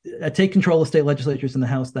take control of state legislatures in the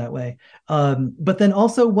House that way. But then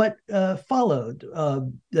also what followed,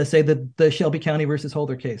 say the Shelby County versus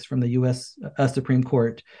Holder case from the U.S. Supreme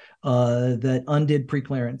Court that undid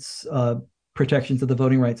preclearance protections of the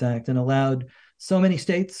Voting Rights Act and allowed so many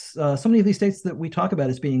states, so many of these states that we talk about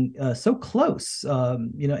as being so close,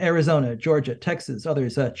 Arizona, Georgia, Texas,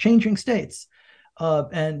 others, changing states,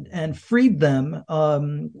 and freed them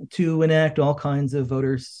to enact all kinds of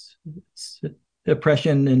voters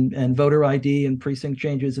oppression and voter ID and precinct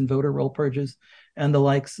changes and voter roll purges and the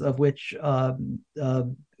likes of which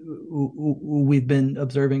we've been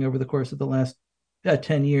observing over the course of the last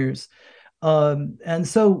 10 years. And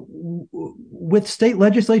so with state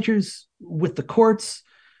legislatures, with the courts,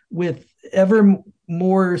 with ever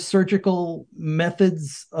more surgical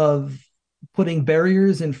methods of putting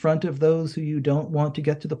barriers in front of those who you don't want to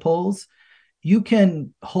get to the polls, you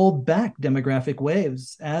can hold back demographic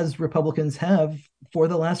waves, as Republicans have for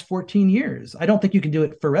the last 14 years. I don't think you can do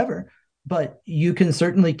it forever, but you can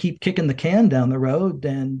certainly keep kicking the can down the road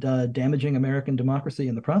and damaging American democracy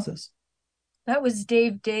in the process. That was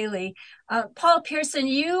Dave Daley. Paul Pierson,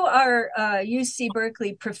 you are a UC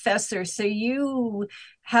Berkeley professor, so you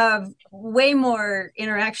have way more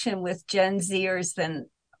interaction with Gen Zers than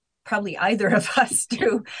probably either of us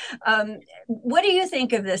do. What do you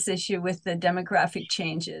think of this issue with the demographic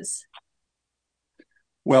changes?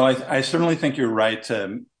 Well, I certainly think you're right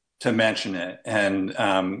to mention it, and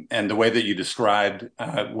the way that you described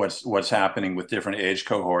what's happening with different age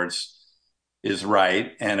cohorts is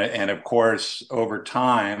right, and of course over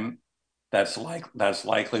time that's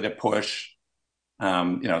likely to push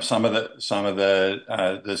The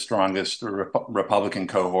strongest Republican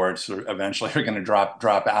cohorts eventually are going to drop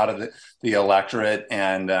out of the electorate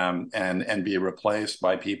and be replaced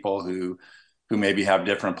by people who maybe have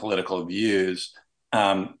different political views.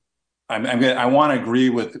 I want to agree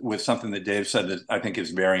with something that Dave said that I think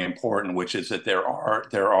is very important, which is that there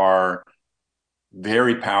are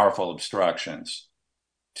very powerful obstructions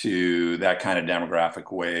to that kind of demographic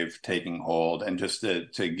wave taking hold. And just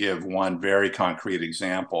to give one very concrete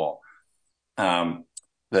example,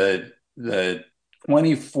 the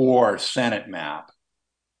 24 Senate map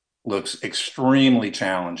looks extremely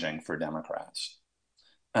challenging for Democrats.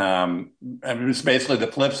 And it's basically the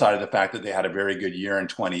flip side of the fact that they had a very good year in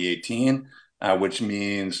 2018, which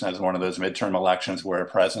means as one of those midterm elections where a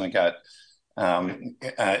president got,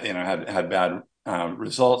 had bad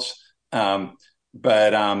results.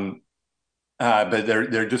 But there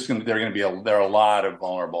are a lot of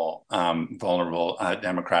vulnerable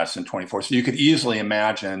Democrats in 24. So you could easily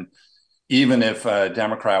imagine, even if a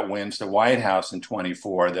Democrat wins the White House in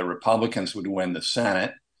 24, the Republicans would win the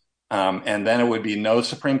Senate, and then it would be no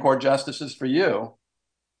Supreme Court justices for you,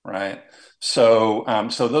 right? So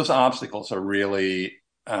those obstacles are really,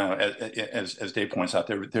 as Dave points out,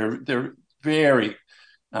 they're very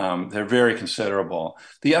considerable.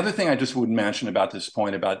 The other thing I just would mention about this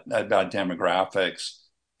point about demographics,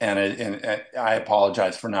 and I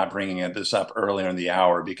apologize for not bringing this up earlier in the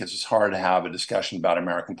hour, because it's hard to have a discussion about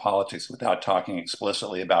American politics without talking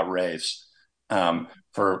explicitly about race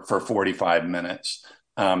for 45 minutes.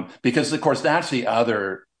 Because of course that's the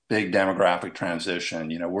other big demographic transition.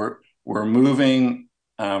 We're moving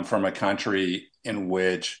from a country in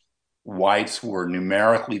which whites were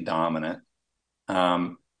numerically dominant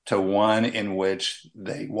to one in which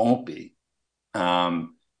they won't be. And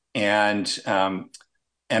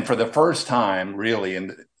for the first time, really,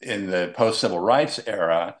 in the post-civil rights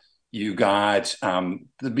era, you got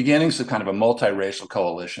the beginnings of kind of a multiracial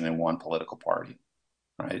coalition in one political party,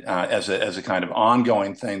 right? As a kind of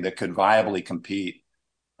ongoing thing that could viably compete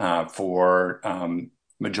for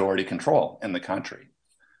majority control in the country.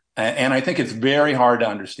 And I think it's very hard to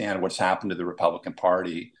understand what's happened to the Republican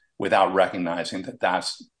Party without recognizing that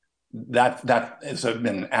has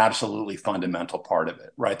been an absolutely fundamental part of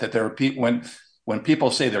it, right? That there are people, when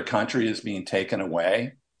people say their country is being taken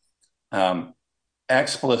away,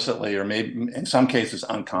 explicitly, or maybe in some cases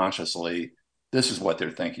unconsciously, this is what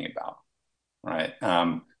they're thinking about, right?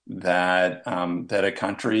 That a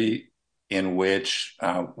country in which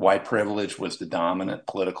white privilege was the dominant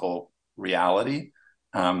political reality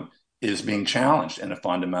is being challenged in a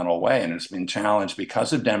fundamental way. And it's being challenged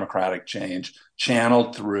because of democratic change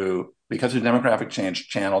channeled through democratic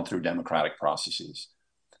processes.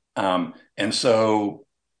 And so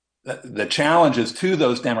the challenges to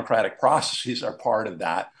those democratic processes are part of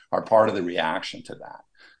the reaction to that.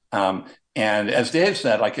 And as Dave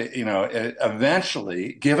said,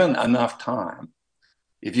 eventually, given enough time,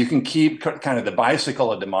 if you can keep kind of the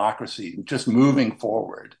bicycle of democracy just moving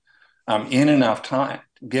forward given enough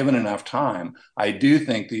time, I do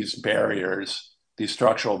think these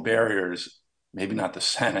structural barriers, maybe not the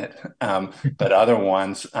Senate, but other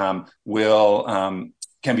ones, can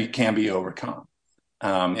be overcome.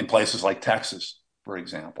 In places like Texas, for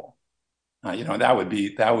example, that would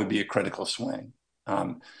be a critical swing.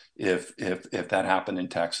 If that happened in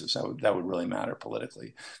Texas, that would really matter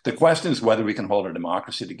politically. The question is whether we can hold our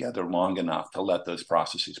democracy together long enough to let those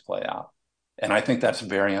processes play out. And I think that's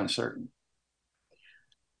very uncertain.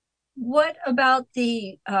 What about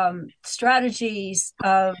the strategies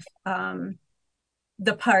of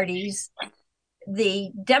the parties?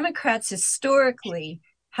 The Democrats historically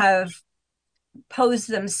have posed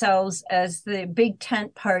themselves as the big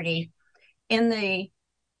tent party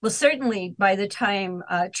certainly by the time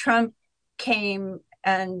Trump came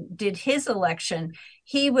and did his election,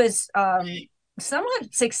 he was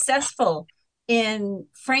somewhat successful in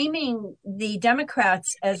framing the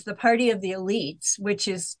Democrats as the party of the elites, which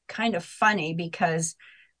is kind of funny because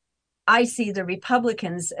I see the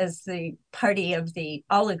Republicans as the party of the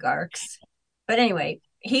oligarchs. But anyway,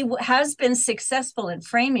 he has been successful in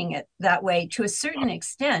framing it that way to a certain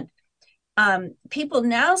extent. People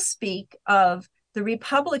now speak of the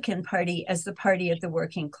Republican Party as the party of the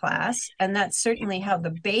working class, and that's certainly how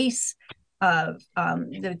the base of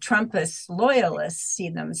the Trumpist loyalists see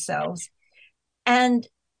themselves. And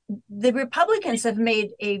the Republicans have made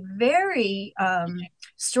a very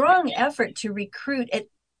strong effort to recruit,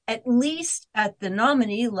 at least at the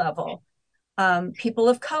nominee level, people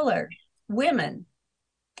of color, women.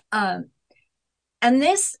 And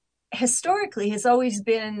this historically has always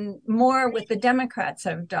been more what the Democrats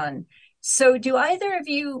have done. So, do either of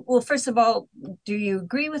you, well, first of all, do you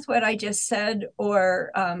agree with what I just said,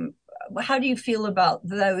 or how do you feel about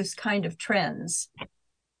those kind of trends?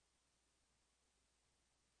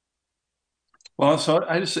 Well, so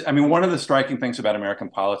I mean, one of the striking things about American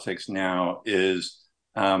politics now is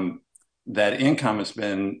that income has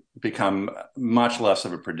become much less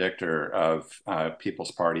of a predictor of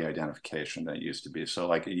people's party identification than it used to be. So,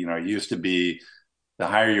 like, it used to be the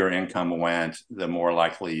higher your income went, the more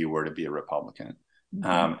likely you were to be a Republican.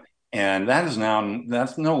 Mm-hmm. And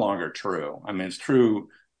that's no longer true. I mean, it's true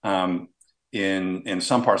in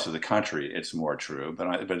some parts of the country. It's more true,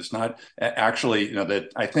 but it's not actually. That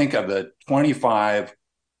I think of the 25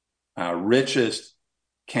 richest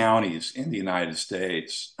counties in the United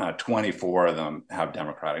States, 24 of them have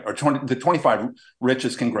Democratic, or the 25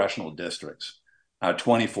 richest congressional districts,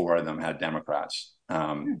 24 of them had Democrats.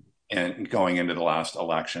 And going into the last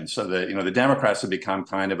election, so the Democrats have become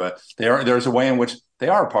kind of there's a way in which they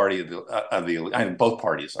are a party of the I mean, both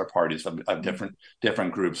parties are parties of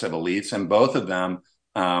different groups of elites, and both of them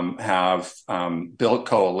have built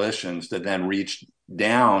coalitions that then reach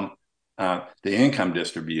down the income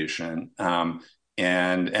distribution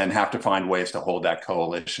and have to find ways to hold that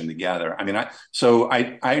coalition together. I mean,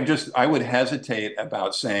 I would hesitate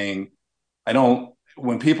about saying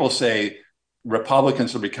when people say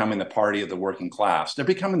Republicans are becoming the party of the working class, they're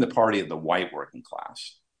becoming the party of the white working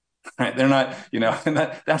class. Right? They're not,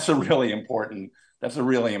 and that's a really important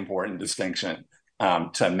distinction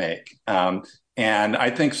to make. And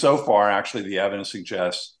I think so far, actually, the evidence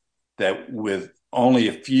suggests that with only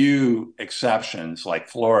a few exceptions, like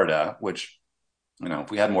Florida, which,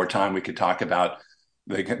 if we had more time, we could talk about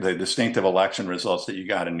the distinctive election results that you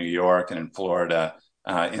got in New York and in Florida.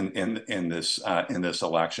 In this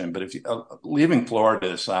election, but if leaving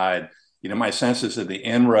Florida aside, my sense is that the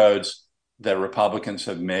inroads that Republicans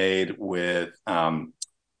have made with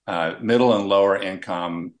middle and lower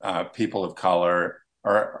income people of color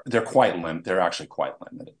they're actually quite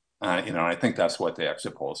limited. And I think that's what the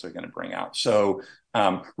exit polls are going to bring out. So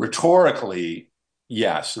rhetorically,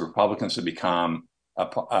 yes, the Republicans have become a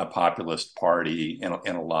populist party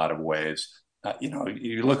in a lot of ways.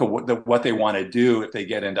 You look at what they want to do if they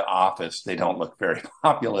get into office, they don't look very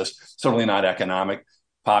populist, certainly not economic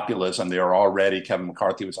populism. Kevin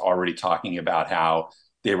McCarthy was already talking about how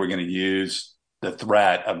they were going to use the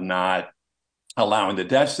threat of not allowing the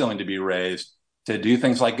debt ceiling to be raised to do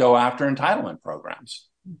things like go after entitlement programs,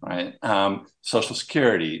 right? Social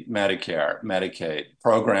Security, Medicare, Medicaid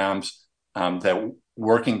programs that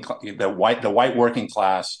the white working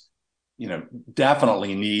class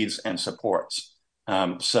definitely needs and supports.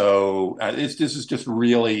 So this is just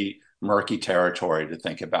really murky territory to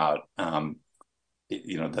think about. The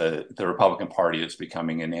Republican Party is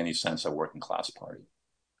becoming, in any sense, a working class party.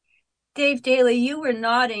 Dave Daley, you were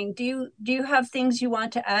nodding. Do you have things you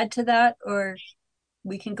want to add to that, or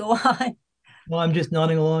we can go on? Well, I'm just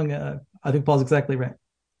nodding along. I think Paul's exactly right.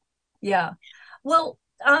 Yeah. Well,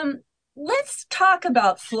 let's talk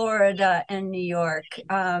about Florida and New York.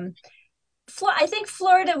 I think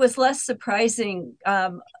Florida was less surprising.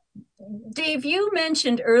 Dave, you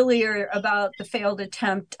mentioned earlier about the failed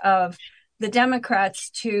attempt of the Democrats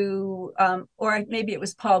to, or maybe it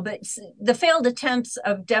was Paul, but the failed attempts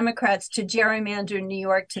of Democrats to gerrymander New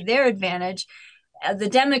York to their advantage. The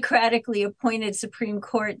democratically appointed Supreme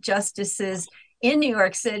Court justices in New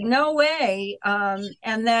York said, no way.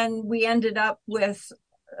 And then we ended up with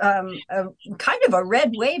a kind of a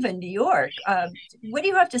red wave in New York. What do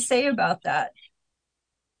you have to say about that?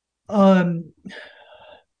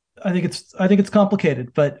 I think it's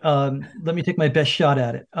complicated, but let me take my best shot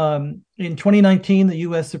at it. In 2019, the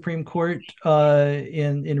U.S. Supreme Court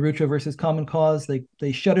in Rucho versus Common Cause,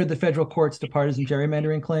 they shuttered the federal courts to partisan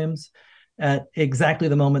gerrymandering claims at exactly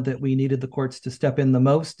the moment that we needed the courts to step in the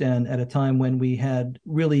most, and at a time when we had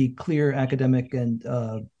really clear academic and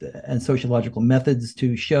sociological methods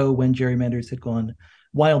to show when gerrymanders had gone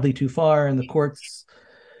wildly too far, and the courts,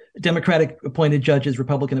 Democratic appointed judges,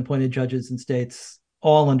 Republican appointed judges in states,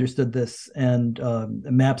 all understood this, and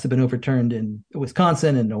maps have been overturned in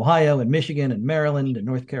Wisconsin and Ohio and Michigan and Maryland and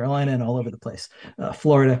North Carolina and all over the place,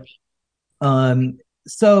 Florida.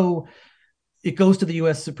 So it goes to the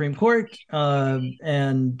U.S. Supreme Court,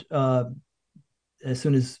 and as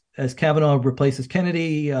soon as Kavanaugh replaces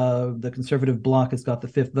Kennedy, the conservative bloc has got the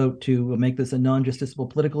fifth vote to make this a non-justiciable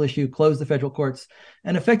political issue, close the federal courts.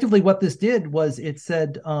 And effectively what this did was it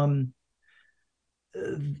said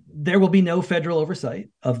there will be no federal oversight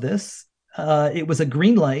of this. It was a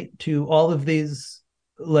green light to all of these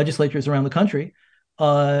legislatures around the country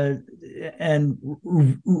uh, and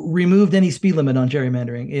removed any speed limit on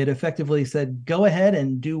gerrymandering. It effectively said, go ahead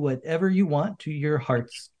and do whatever you want to your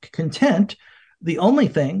heart's content. The only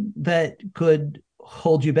thing that could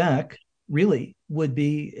hold you back really would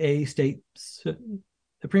be a state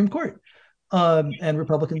Supreme Court. And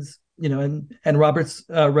Republicans, and Roberts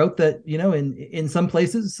wrote that, in some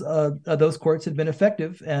places, those courts had been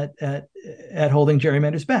effective at holding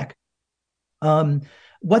gerrymanders back.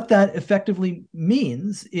 What that effectively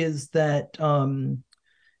means is that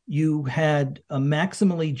you had a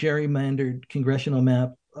maximally gerrymandered congressional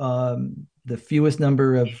map, the fewest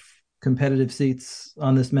number of competitive seats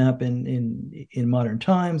on this map in modern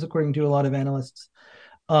times, according to a lot of analysts.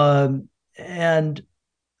 And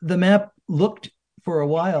the map looked for a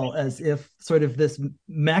while as if sort of this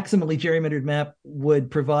maximally gerrymandered map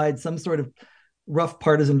would provide some sort of rough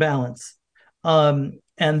partisan balance. And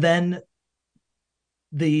then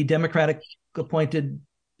the Democratic appointed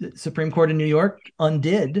Supreme Court in New York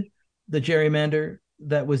undid the gerrymander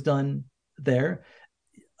that was done there.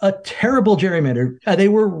 A terrible gerrymander. They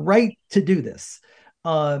were right to do this,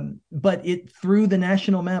 but it threw the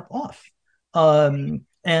national map off.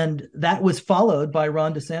 And that was followed by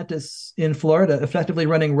Ron DeSantis in Florida, effectively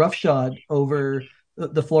running roughshod over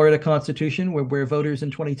the Florida Constitution, where voters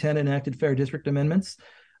in 2010 enacted fair district amendments,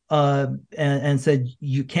 and said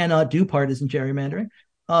you cannot do partisan gerrymandering.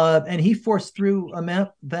 And he forced through a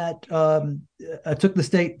map that took the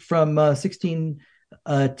state from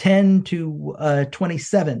 1610 to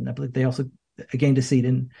 27. I believe they also gained a seat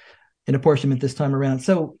in apportionment this time around.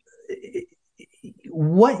 So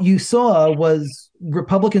what you saw was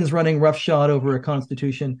Republicans running roughshod over a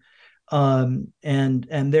constitution, and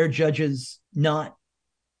their judges not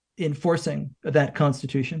enforcing that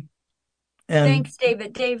constitution. And thanks,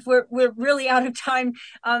 David. Dave, we're really out of time.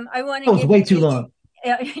 I want to. That was way too long.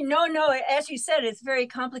 No, as you said, it's very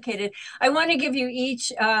complicated. I want to give you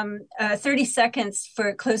each 30 seconds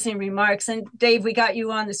for closing remarks. And Dave, we got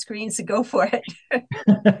you on the screen, so go for it.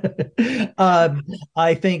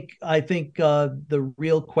 I think the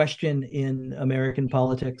real question in American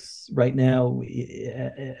politics right now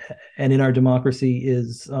and in our democracy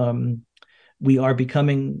is we are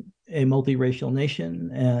becoming a multiracial nation,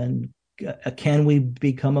 and can we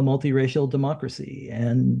become a multiracial democracy?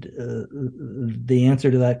 And the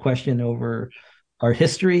answer to that question over our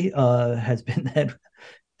history has been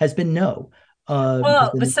no.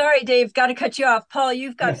 Sorry, Dave, got to cut you off. Paul,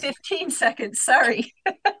 you've got 15 seconds. Sorry.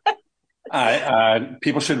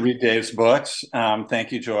 People should read Dave's books.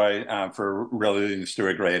 Thank you, Joy, for really leading us through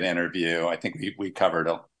a great interview. I think we covered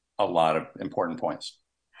a lot of important points.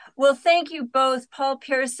 Well, thank you both, Paul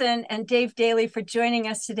Pierson and Dave Daley, for joining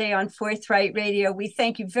us today on Forthright Radio. We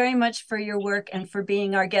thank you very much for your work and for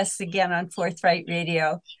being our guests again on Forthright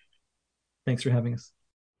Radio. Thanks for having us.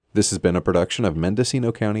 This has been a production of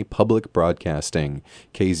Mendocino County Public Broadcasting,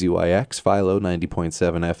 KZYX Philo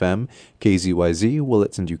 90.7 FM, KZYZ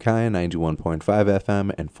Willits and Ukiah 91.5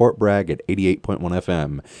 FM, and Fort Bragg at 88.1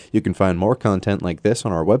 FM. You can find more content like this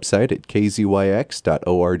on our website at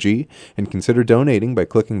kzyx.org, and consider donating by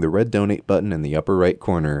clicking the red donate button in the upper right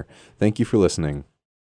corner. Thank you for listening.